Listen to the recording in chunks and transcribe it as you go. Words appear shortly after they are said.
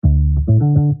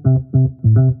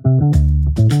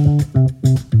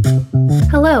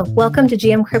Hello, welcome to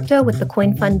GM Crypto with the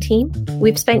CoinFund team.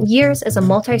 We've spent years as a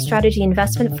multi-strategy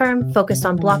investment firm focused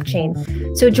on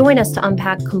blockchain, so join us to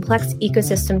unpack complex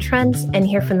ecosystem trends and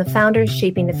hear from the founders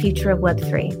shaping the future of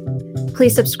Web3.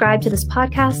 Please subscribe to this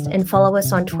podcast and follow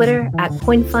us on Twitter at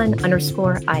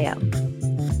CoinFund_IO.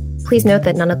 Please note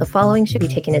that none of the following should be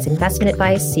taken as investment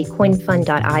advice. See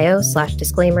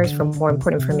coinfund.io/disclaimers for more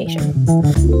important information.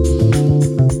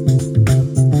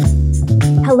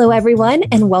 Hello, everyone,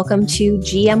 and welcome to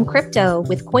GM Crypto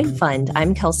with CoinFund.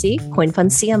 I'm Kelsey,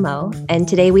 CoinFund CMO, and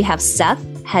today we have Seth,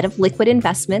 head of liquid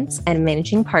investments and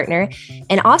managing partner,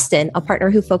 and Austin, a partner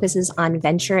who focuses on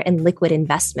venture and liquid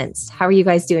investments. How are you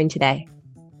guys doing today?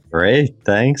 Great.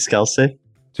 Thanks, Kelsey.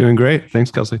 Doing great. Thanks,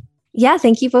 Kelsey. Yeah,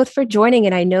 thank you both for joining.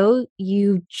 And I know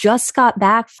you just got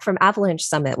back from Avalanche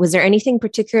Summit. Was there anything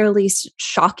particularly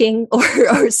shocking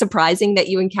or surprising that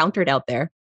you encountered out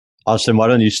there? Austin, why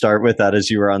don't you start with that as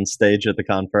you were on stage at the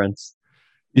conference?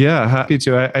 Yeah, happy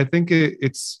to. I think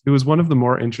it was one of the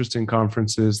more interesting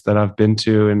conferences that I've been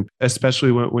to, and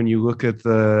especially when you look at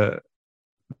the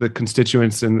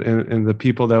constituents and the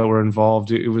people that were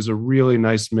involved, it was a really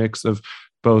nice mix of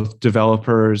both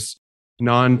developers,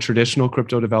 non-traditional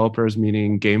crypto developers,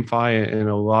 meaning GameFi, and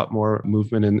a lot more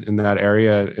movement in that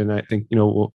area. And I think,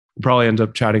 we'll probably end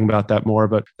up chatting about that more,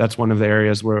 but that's one of the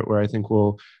areas where I think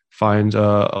we'll find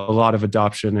a lot of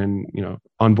adoption and,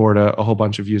 onboard a whole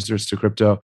bunch of users to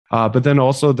crypto. But then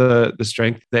also the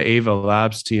strength, the Ava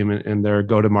Labs team and their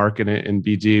go-to-market and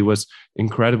BD was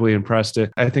incredibly impressed.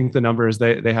 I think the number is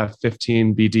they have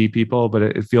 15 BD people, but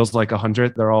it feels like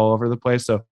 100. They're all over the place.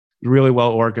 So really well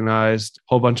organized,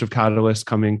 whole bunch of catalysts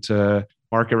coming to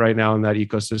market right now in that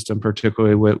ecosystem,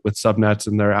 particularly with subnets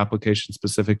and their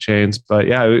application-specific chains. But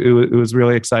yeah, it was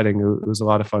really exciting. It was a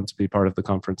lot of fun to be part of the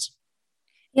conference.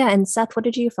 Yeah, and Seth, what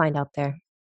did you find out there?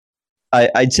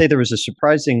 I'd say there was a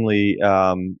surprisingly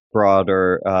broad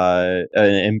or an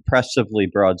impressively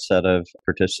broad set of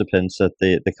participants at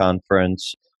the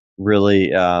conference.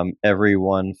 Really,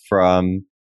 everyone from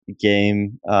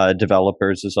game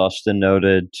developers, as Austin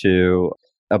noted, to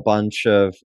a bunch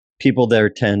of people that are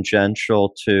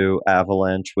tangential to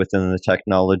Avalanche within the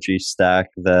technology stack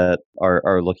that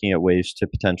are looking at ways to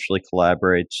potentially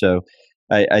collaborate. So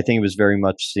I think it was very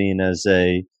much seen as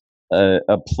a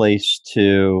place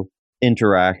to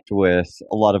interact with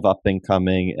a lot of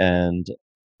up-and-coming and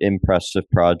impressive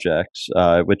projects,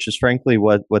 which is frankly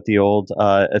what the old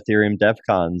Ethereum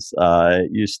DevCons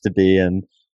used to be. And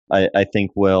I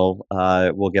think we'll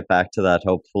get back to that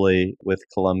hopefully with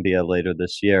Colombia later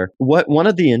this year. One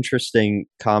of the interesting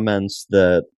comments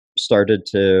that started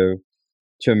to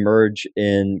emerge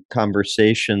in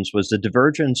conversations was the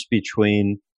divergence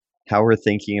between how we're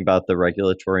thinking about the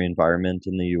regulatory environment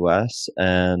in the US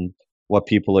and what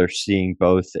people are seeing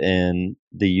both in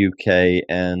the UK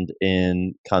and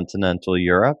in continental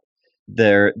Europe.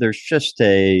 There's just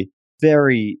a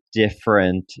very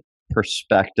different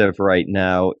perspective right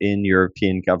now in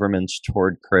European governments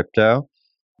toward crypto.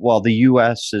 While the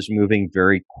US is moving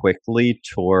very quickly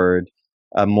toward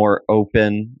a more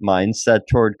open mindset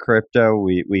toward crypto,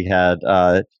 we had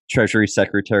Treasury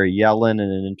Secretary Yellen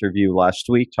in an interview last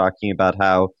week talking about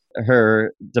how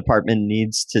her department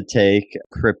needs to take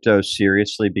crypto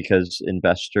seriously because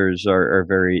investors are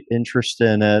very interested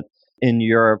in it. In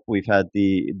Europe, we've had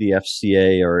the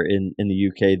FCA, or in the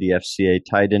UK, the FCA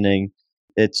tightening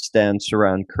its stance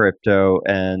around crypto.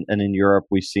 And in Europe,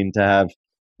 we seem to have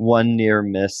one near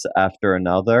miss after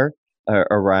another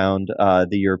around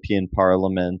the European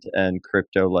Parliament and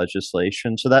crypto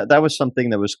legislation. So that was something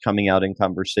that was coming out in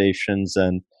conversations,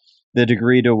 and the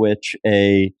degree to which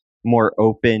a more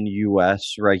open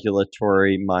US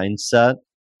regulatory mindset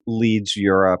leads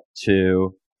Europe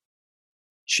to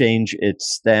change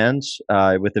its stance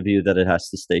with the view that it has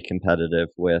to stay competitive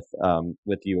with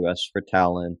US for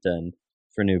talent and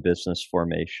for new business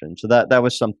formation. So that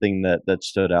was something that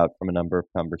stood out from a number of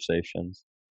conversations.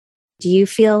 Do you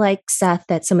feel like, Seth,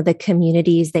 that some of the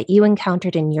communities that you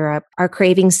encountered in Europe are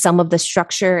craving some of the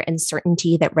structure and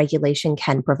certainty that regulation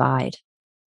can provide?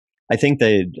 I think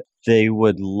they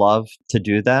would love to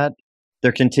do that.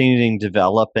 They're continuing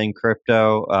developing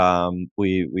crypto.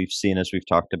 We've seen, as we've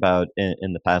talked about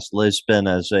in the past, Lisbon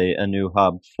as a new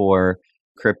hub for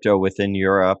crypto within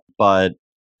Europe, but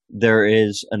there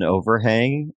is an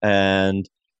overhang, and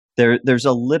there's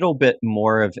a little bit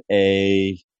more of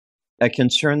a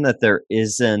concern that there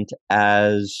isn't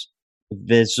as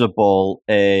visible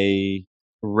a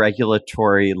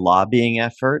regulatory lobbying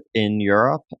effort in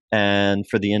Europe and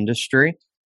for the industry.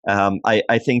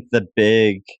 I think the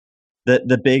big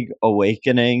the big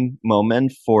awakening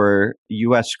moment for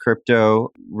US crypto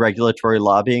regulatory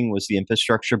lobbying was the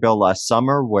infrastructure bill last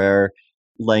summer, where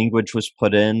language was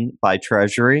put in by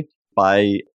Treasury,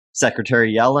 by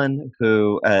Secretary Yellen,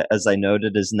 who, as I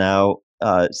noted, is now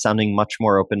sounding much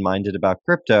more open-minded about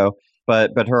crypto.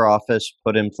 But her office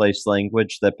put in place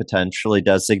language that potentially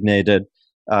designated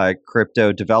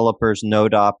crypto developers,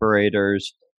 node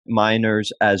operators,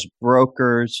 miners as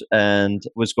brokers, and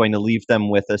was going to leave them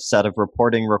with a set of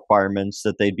reporting requirements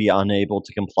that they'd be unable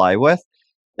to comply with.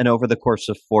 And over the course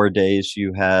of 4 days,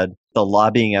 you had the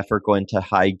lobbying effort go into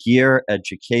high gear,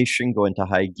 education go into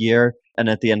high gear. And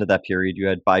at the end of that period, you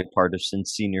had bipartisan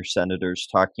senior senators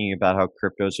talking about how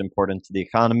crypto is important to the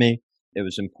economy. It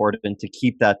was important to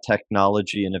keep that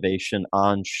technology innovation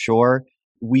onshore.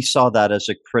 We saw that as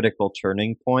a critical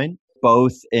turning point,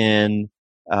 both in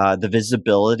the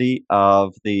visibility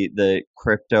of the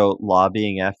crypto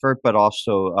lobbying effort, but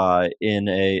also in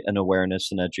an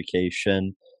awareness and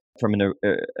education, from an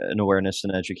awareness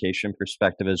and education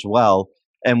perspective as well.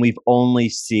 And we've only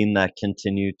seen that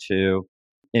continue to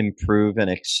improve and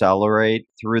accelerate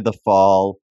through the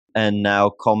fall, and now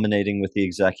culminating with the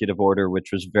executive order, which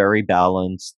was very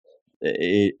balanced.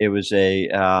 It was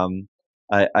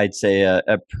I'd say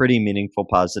a pretty meaningful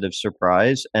positive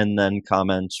surprise, and then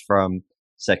comments from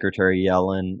Secretary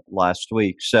Yellen last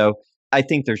week. So I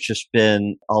think there's just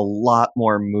been a lot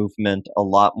more movement, a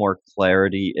lot more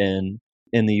clarity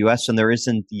in the US, and there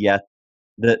isn't yet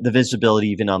the visibility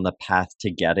even on the path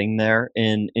to getting there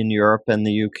in Europe and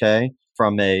the UK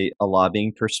from a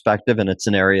lobbying perspective. And it's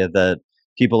an area that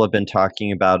people have been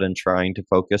talking about and trying to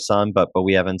focus on, but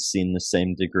we haven't seen the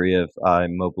same degree of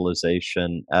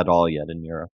mobilization at all yet in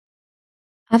Europe.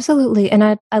 Absolutely. And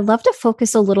I'd love to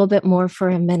focus a little bit more for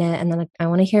a minute. And then I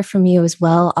want to hear from you as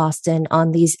well, Austin,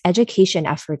 on these education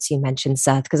efforts you mentioned,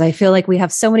 Seth, because I feel like we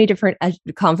have so many different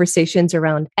conversations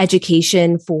around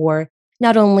education for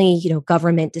not only,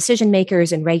 government decision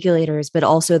makers and regulators, but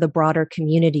also the broader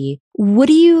community. What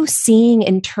are you seeing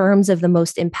in terms of the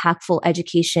most impactful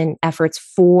education efforts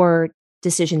for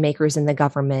decision makers in the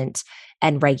government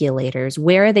and regulators?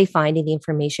 Where are they finding the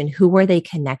information? Who are they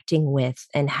connecting with?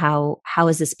 And how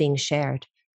is this being shared?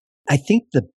 I think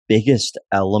the biggest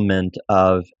element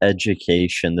of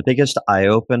education, the biggest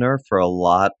eye-opener for a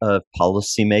lot of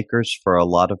policymakers, for a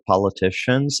lot of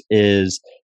politicians, is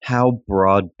how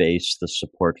broad-based the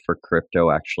support for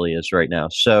crypto actually is right now.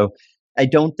 So I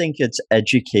don't think it's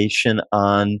education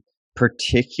on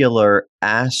particular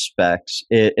aspects.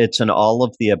 It's an all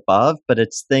of the above, but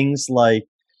it's things like,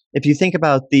 if you think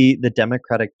about the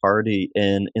Democratic Party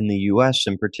in the US,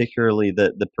 and particularly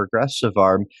the progressive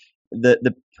arm,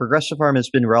 the progressive arm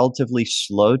has been relatively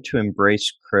slow to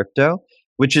embrace crypto,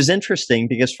 which is interesting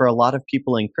because for a lot of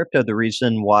people in crypto, the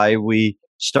reason why we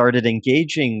started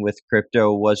engaging with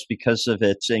crypto was because of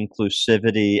its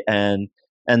inclusivity and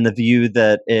the view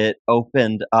that it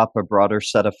opened up a broader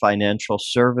set of financial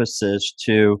services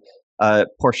to a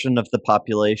portion of the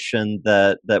population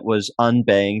that was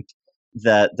unbanked,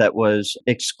 that was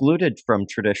excluded from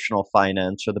traditional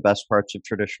finance or the best parts of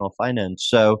traditional finance.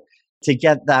 So to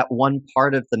get that one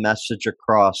part of the message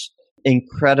across,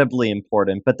 incredibly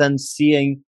important. But then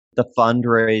seeing the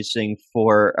fundraising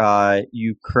for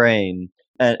Ukraine,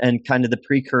 and kind of the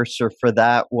precursor for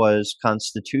that was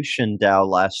Constitution DAO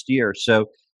last year. So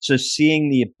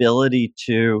seeing the ability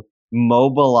to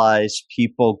mobilize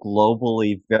people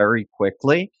globally very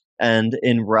quickly and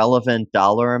in relevant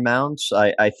dollar amounts,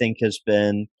 I think has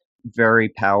been very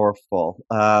powerful.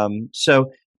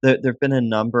 So there have been a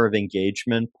number of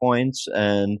engagement points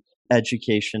and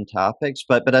education topics,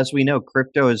 but as we know,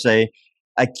 crypto is a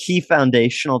key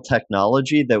foundational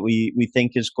technology that we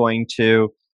think is going to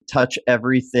touch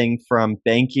everything from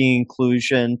banking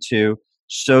inclusion to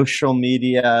social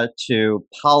media to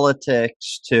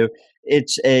politics to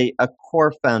it's a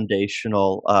core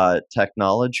foundational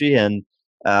technology, and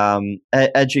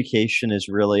education is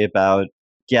really about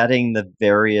getting the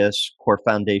various core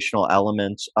foundational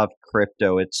elements of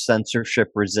crypto, its censorship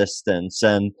resistance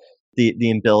and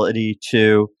the ability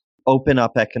to open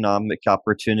up economic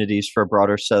opportunities for a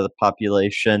broader set of the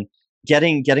population,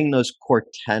 getting those core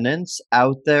tenets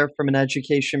out there from an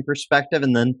education perspective,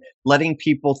 and then letting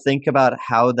people think about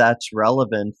how that's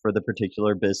relevant for the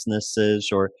particular businesses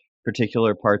or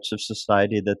particular parts of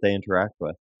society that they interact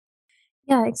with.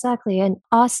 Yeah, exactly. And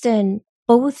Austin,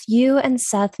 both you and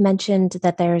Seth mentioned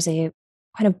that there's a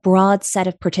kind of broad set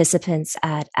of participants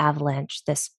at Avalanche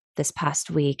this past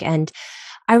week. And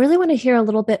I really want to hear a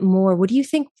little bit more. What do you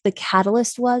think the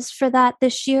catalyst was for that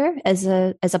this year as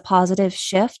a positive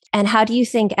shift? And how do you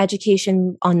think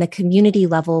education on the community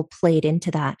level played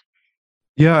into that?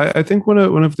 Yeah, I think one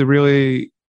of the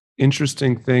really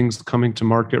interesting things coming to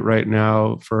market right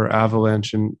now for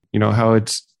Avalanche, and how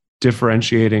it's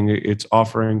differentiating its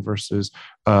offering versus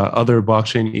other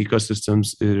blockchain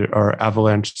ecosystems, are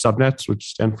Avalanche subnets, which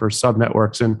stand for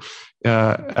subnetworks. And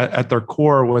at their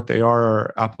core, what they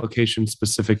are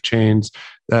application-specific chains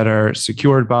that are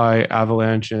secured by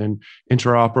Avalanche and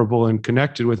interoperable and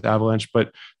connected with Avalanche,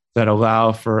 but that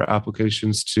allow for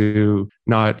applications to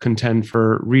not contend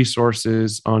for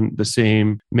resources on the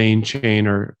same main chain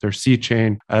or their seed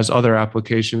chain as other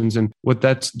applications. And what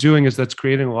that's doing is that's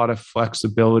creating a lot of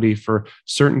flexibility for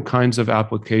certain kinds of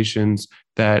applications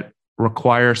that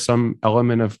require some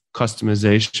element of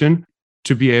customization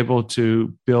to be able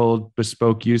to build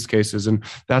bespoke use cases. And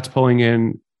that's pulling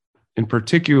in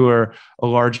particular, a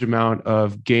large amount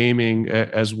of gaming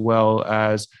as well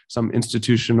as some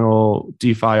institutional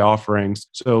DeFi offerings.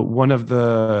 So one of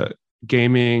the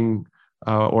gaming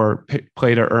or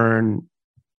play to earn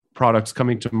products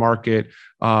coming to market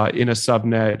in a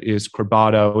subnet is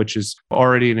Cribado, which is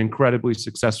already an incredibly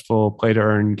successful play to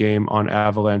earn game on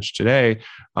Avalanche today.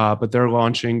 But they're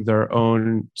launching their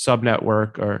own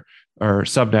subnetwork or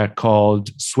subnet called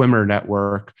Swimmer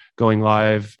Network, going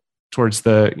live towards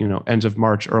the end of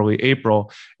March, early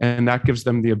April. And that gives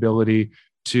them the ability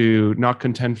to not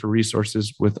contend for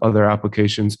resources with other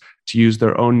applications, to use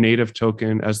their own native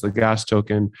token as the gas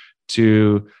token,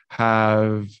 to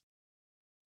have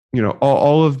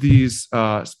all of these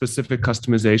specific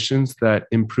customizations that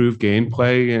improve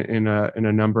gameplay in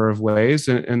a number of ways.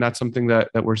 And that's something that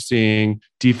we're seeing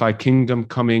DeFi Kingdom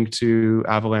coming to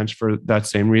Avalanche for that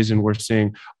same reason. We're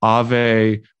seeing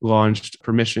Aave launched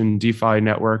permission DeFi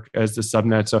network as the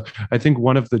subnet. So I think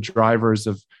one of the drivers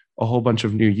of a whole bunch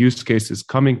of new use cases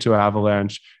coming to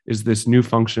Avalanche is this new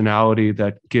functionality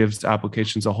that gives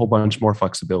applications a whole bunch more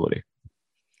flexibility.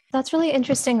 That's really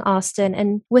interesting, Austin.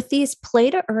 And with these play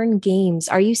to earn games,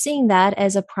 are you seeing that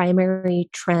as a primary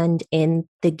trend in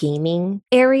the gaming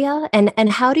area? And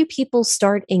how do people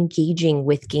start engaging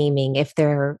with gaming if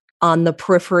they're on the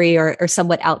periphery or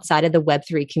somewhat outside of the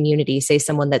Web3 community, say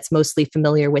someone that's mostly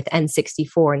familiar with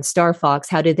N64 and Star Fox?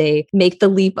 How do they make the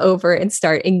leap over and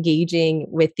start engaging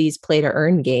with these play to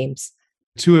earn games?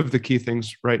 Two of the key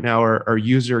things right now are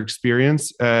user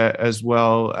experience as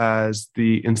well as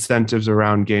the incentives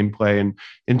around gameplay. And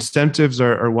incentives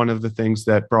are one of the things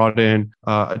that brought in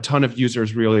a ton of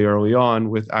users really early on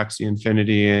with Axie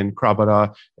Infinity and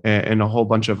Krabada and a whole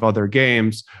bunch of other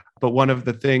games. But one of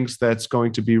the things that's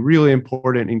going to be really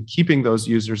important in keeping those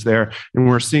users there, and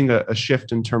we're seeing a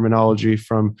shift in terminology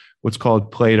from what's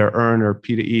called play to earn or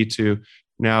P2E to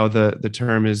now the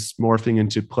term is morphing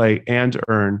into play and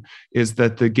earn, is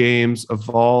that the games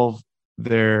evolve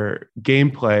their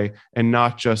gameplay and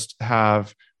not just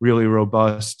have really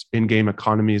robust in-game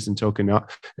economies and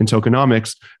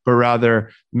tokenomics, but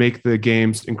rather make the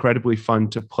games incredibly fun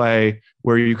to play,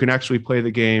 where you can actually play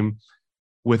the game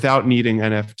without needing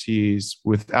NFTs,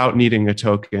 without needing a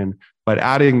token, but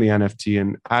adding the NFT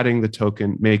and adding the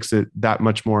token makes it that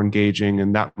much more engaging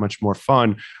and that much more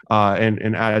fun,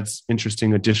 and adds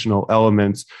interesting additional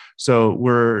elements. So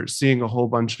we're seeing a whole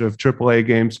bunch of AAA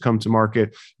games come to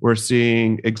market. We're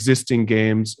seeing existing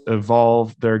games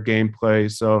evolve their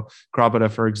gameplay. So Krabada,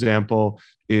 for example,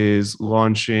 is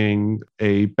launching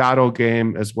a battle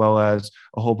game as well as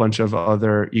a whole bunch of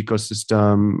other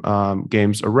ecosystem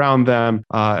games around them.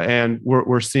 And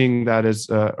we're seeing that as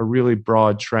a really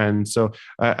broad trend. So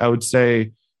I would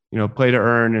say, play to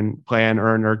earn and play and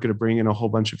earn are going to bring in a whole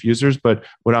bunch of users. But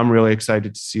what I'm really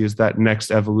excited to see is that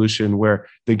next evolution where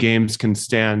the games can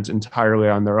stand entirely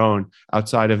on their own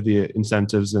outside of the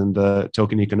incentives and the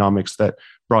token economics that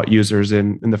brought users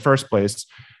in the first place.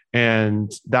 And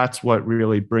that's what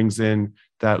really brings in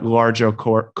that larger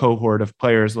cohort of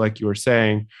players, like you were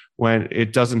saying, when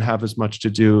it doesn't have as much to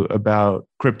do about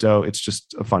crypto. It's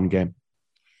just a fun game.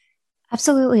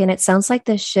 Absolutely. And it sounds like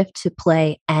the shift to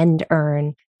play and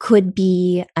earn could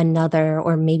be another,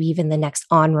 or maybe even the next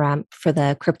on-ramp for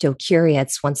the crypto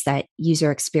curious once that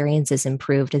user experience is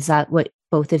improved. Is that what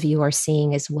both of you are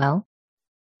seeing as well?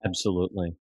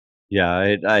 Absolutely.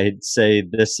 Yeah, I'd say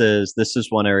this is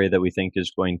one area that we think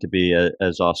is going to be,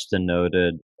 as Austin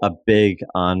noted, a big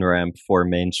on-ramp for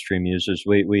mainstream users.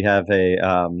 We have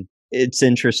it's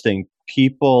interesting.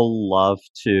 People love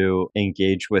to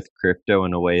engage with crypto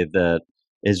in a way that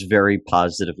is very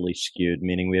positively skewed,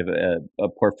 meaning we have a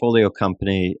portfolio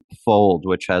company, Fold,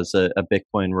 which has a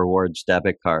Bitcoin rewards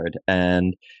debit card.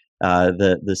 And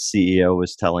the CEO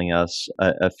was telling us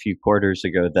a few quarters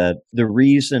ago that the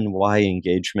reason why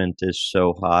engagement is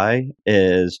so high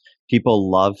is people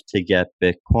love to get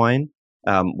Bitcoin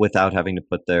without having to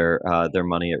put their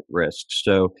money at risk.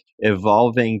 So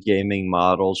evolving gaming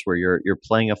models where you're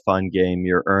playing a fun game,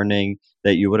 you're earning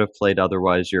that you would have played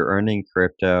otherwise, you're earning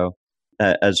crypto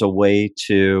as a way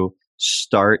to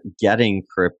start getting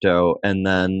crypto and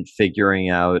then figuring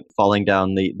out, falling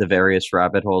down the various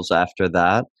rabbit holes after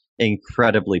that,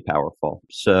 incredibly powerful.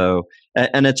 So,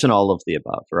 and it's an all of the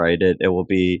above, right? It will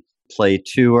be play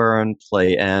to earn,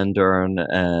 play and earn,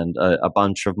 and a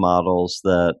bunch of models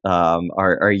that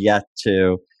are yet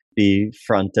to be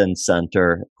front and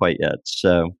center quite yet.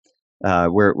 So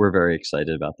we're very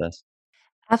excited about this.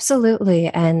 Absolutely.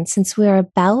 And since we're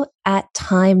about at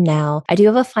time now, I do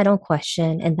have a final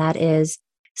question, and that is,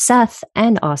 Seth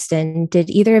and Austin, did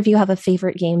either of you have a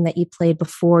favorite game that you played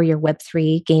before your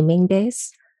Web3 gaming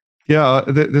days? Yeah,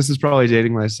 this is probably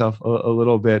dating myself a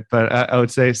little bit, but I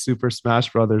would say Super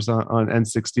Smash Brothers on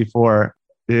N64.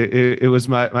 It was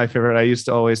my favorite. I used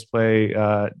to always play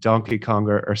Donkey Kong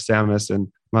or Samus, and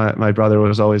my brother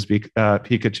was always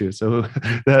Pikachu. So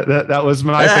that was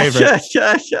my favorite.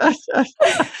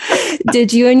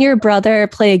 Did you and your brother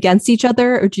play against each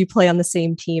other, or do you play on the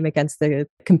same team against the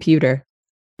computer?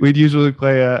 We'd usually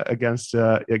play against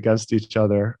each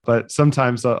other, but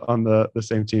sometimes on the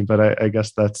same team. But I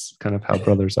guess that's kind of how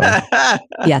brothers are.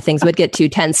 Yeah, things would get too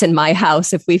tense in my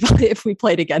house if we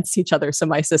played against each other. So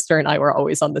my sister and I were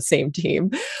always on the same team.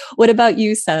 What about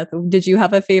you, Seth? Did you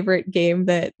have a favorite game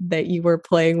that you were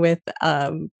playing with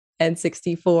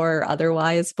N64 or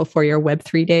otherwise before your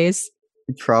Web3 days?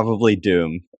 Probably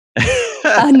Doom.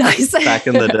 Nice. Back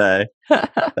in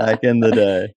the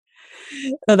day.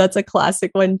 Oh, that's a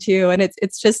classic one too. And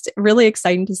it's just really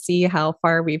exciting to see how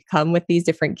far we've come with these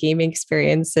different gaming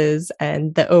experiences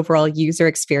and the overall user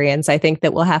experience. I think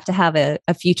that we'll have to have a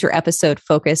future episode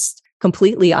focused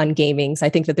completely on gaming. So I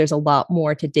think that there's a lot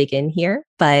more to dig in here.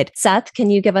 But Seth, can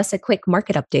you give us a quick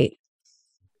market update?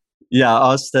 Yeah,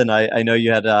 Austin, I know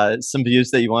you had some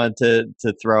views that you wanted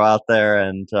to throw out there,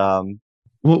 and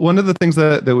well, one of the things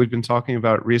that we've been talking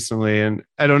about recently, and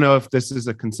I don't know if this is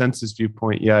a consensus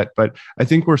viewpoint yet, but I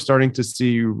think we're starting to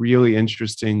see really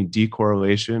interesting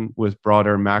decorrelation with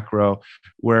broader macro,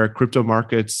 where crypto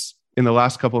markets in the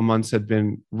last couple of months had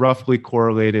been roughly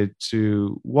correlated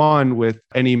to one with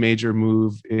any major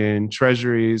move in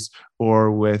treasuries or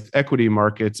with equity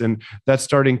markets. And that's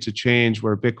starting to change,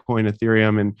 where Bitcoin,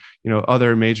 Ethereum, and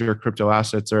other major crypto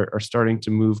assets are starting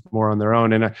to move more on their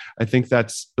own. And I think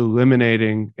that's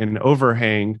eliminating an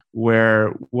overhang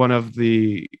where one of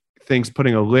the things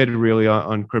putting a lid really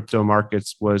on crypto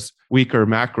markets was weaker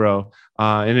macro.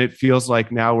 And it feels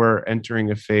like now we're entering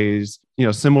a phase,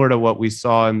 similar to what we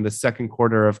saw in the second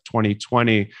quarter of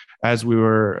 2020, as we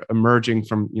were emerging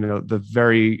from, the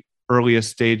very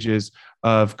earliest stages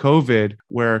of COVID,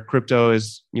 where crypto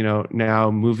is,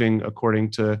 now moving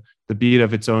according to the beat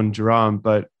of its own drum.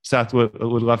 But Seth, would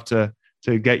love to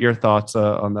get your thoughts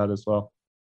on that as well.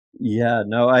 Yeah,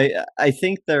 no, I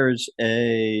think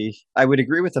I would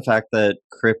agree with the fact that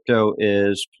crypto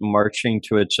is marching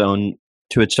to its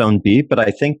own beat, but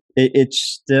I think it's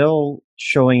still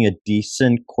showing a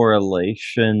decent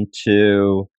correlation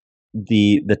to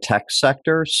the tech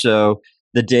sector. So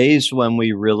the days when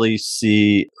we really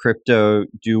see crypto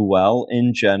do well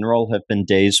in general have been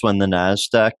days when the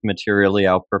Nasdaq materially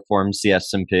outperforms the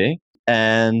S&P,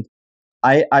 and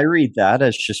I read that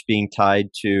as just being tied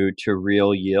to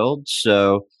real yields.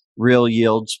 So real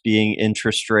yields being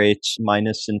interest rates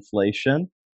minus inflation.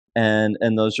 And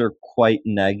those are quite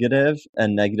negative,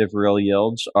 and negative real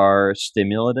yields are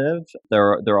stimulative.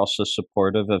 They're also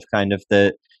supportive of kind of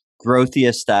the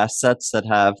growthiest assets that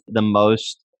have the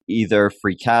most either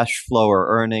free cash flow or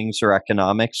earnings or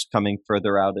economics coming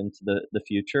further out into the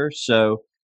future. So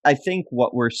I think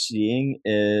what we're seeing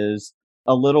is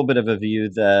a little bit of a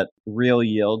view that real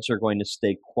yields are going to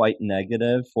stay quite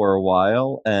negative for a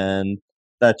while, and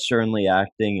that's certainly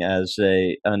acting as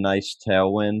a nice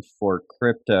tailwind for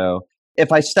crypto.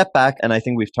 If I step back, and I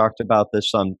think we've talked about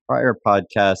this on prior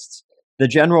podcasts, the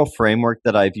general framework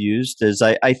that I've used is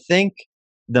I think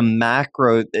the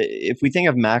macro, if we think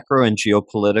of macro and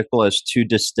geopolitical as two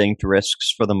distinct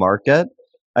risks for the market,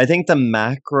 I think the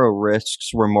macro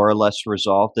risks were more or less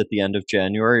resolved at the end of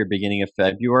January or beginning of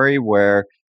February, where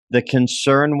the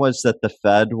concern was that the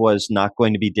Fed was not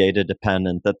going to be data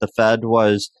dependent, that the Fed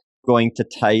was going to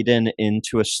tighten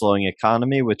into a slowing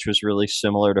economy, which was really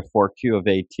similar to 4Q of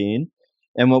 18.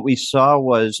 And what we saw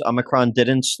was Omicron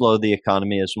didn't slow the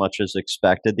economy as much as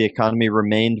expected. The economy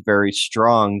remained very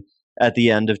strong at the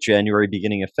end of January,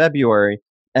 beginning of February.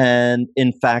 And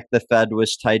in fact, the Fed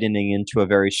was tightening into a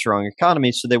very strong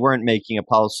economy. So they weren't making a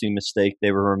policy mistake.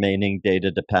 They were remaining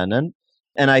data dependent.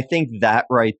 And I think that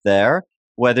right there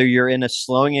whether you're in a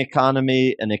slowing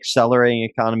economy, an accelerating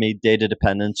economy, data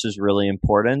dependence is really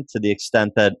important to the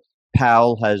extent that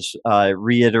Powell has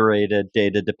reiterated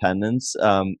data dependence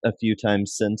a few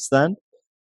times since then.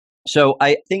 So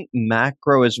I think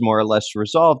macro is more or less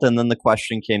resolved. And then the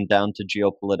question came down to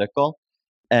geopolitical.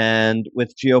 And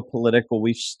with geopolitical,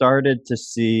 we've started to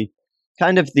see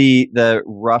kind of the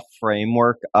rough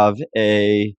framework of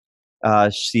a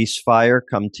ceasefire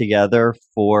come together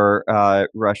for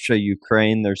Russia,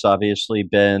 Ukraine. There's obviously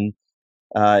been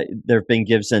there have been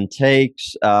gives and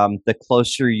takes. The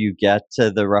closer you get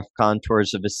to the rough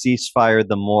contours of a ceasefire,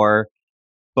 the more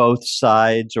both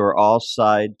sides or all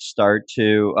sides start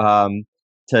to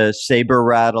saber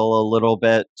rattle a little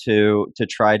bit to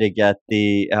try to get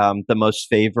the most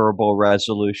favorable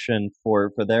resolution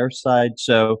for their side.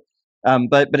 So,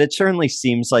 but it certainly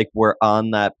seems like we're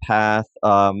on that path.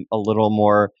 A little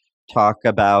more talk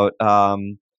about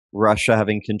Russia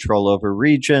having control over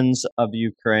regions of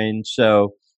Ukraine.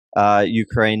 So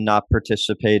Ukraine not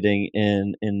participating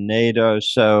in NATO.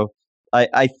 So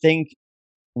I think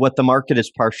what the market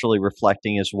is partially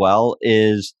reflecting as well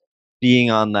is being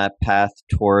on that path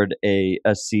toward a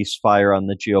ceasefire on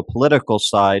the geopolitical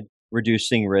side,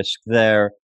 reducing risk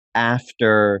there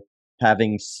after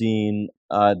having seen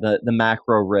the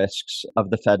macro risks of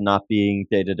the Fed not being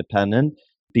data dependent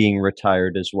being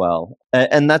retired as well.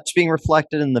 And that's being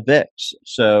reflected in the VIX.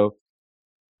 So,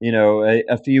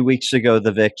 a few weeks ago,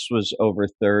 the VIX was over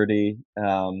 30.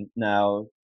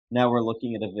 Now we're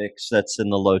looking at a VIX that's in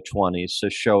the low 20s, so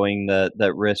showing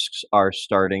that risks are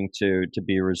starting to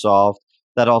be resolved.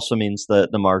 That also means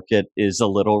that the market is a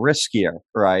little riskier,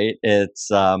 right? It's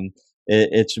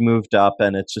moved up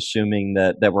and it's assuming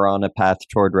that we're on a path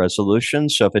toward resolution.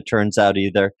 So if it turns out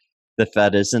either the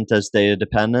Fed isn't as data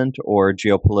dependent or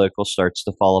geopolitical starts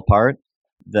to fall apart,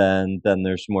 then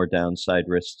there's more downside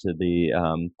risk to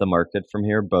the market from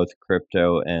here, both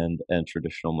crypto and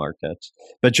traditional markets.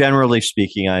 But generally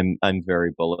speaking, I'm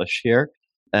very bullish here,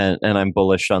 and I'm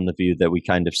bullish on the view that we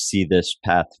kind of see this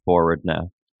path forward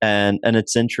now. And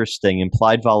it's interesting,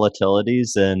 implied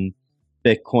volatilities in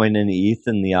Bitcoin and ETH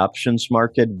in the options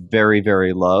market very,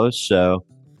 very low. So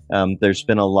there's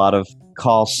been a lot of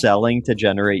call selling to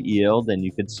generate yield, and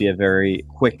you could see a very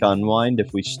quick unwind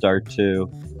if we start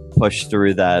to push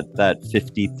through that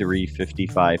 53,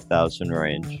 55,000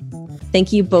 range.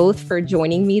 Thank you both for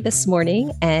joining me this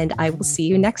morning, and I will see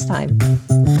you next time.